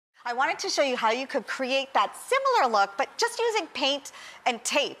I wanted to show you how you could create that similar look, but just using paint and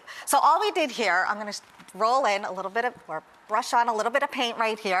tape. So all we did here, I'm gonna roll in a little bit of, or brush on a little bit of paint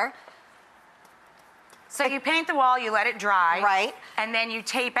right here. So you paint the wall, you let it dry. Right. And then you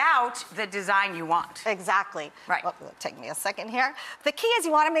tape out the design you want. Exactly. Right. Well, it'll take me a second here. The key is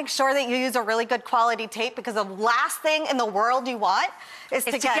you want to make sure that you use a really good quality tape, because the last thing in the world you want is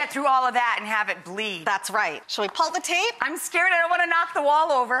to get through all of that and have it bleed. That's right. Shall we pull the tape? I'm scared. I don't want to knock the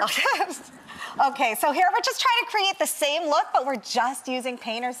wall over. Okay, so here we're just trying to create the same look, but we're just using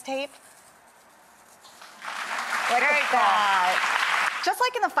painter's tape. Look at that. Just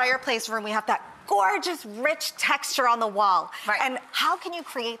like in the fireplace room, we have that gorgeous, rich texture on the wall. Right. And how can you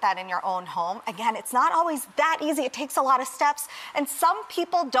create that in your own home? Again, it's not always that easy. It takes a lot of steps. And some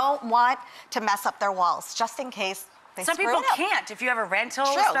people don't want to mess up their walls, just in case they Some screw people it up. can't. If you have a rental,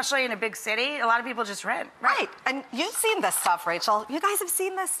 True. especially in a big city, a lot of people just rent. Right. And you've seen this stuff, Rachel. You guys have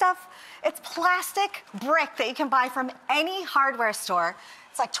seen this stuff? It's plastic brick that you can buy from any hardware store.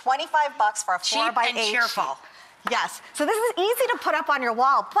 It's like $25 for a 4x8 Cheap and cheerful. Yes, so this is easy to put up on your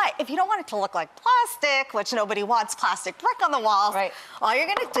wall, but if you don't want it to look like plastic, which nobody wants plastic brick on the walls, right, all you're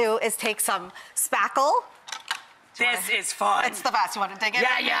gonna do is take some spackle. This is fun. It's the best. You want to dig in?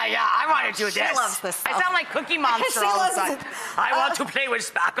 Yeah. I want to do this. She loves this stuff. I sound like Cookie Monster all of a sudden. I want to play with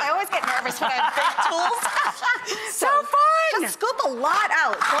spackle. I always get nervous when I have big tools. So fun! Just scoop a lot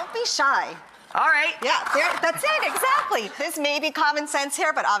out. Don't be shy. All right. Yeah, that's it, exactly. This may be common sense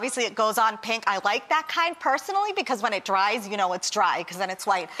here, but obviously it goes on pink. I like that kind personally, because when it dries, you know it's dry, because then it's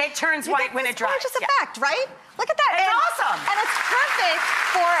white. It turns white when it dries. Gorgeous effect, right? Look at that. It's awesome. And it's perfect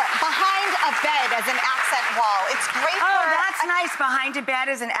for behind a bed as an accent wall. It's great for... Oh, that's nice. Behind a bed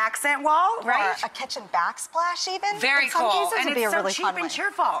as an accent wall, right? Or a kitchen backsplash even. Very In some cool. cases, And would be it's a so really cheap fun and way.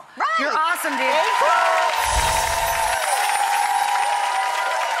 cheerful. Right. You're awesome, dude.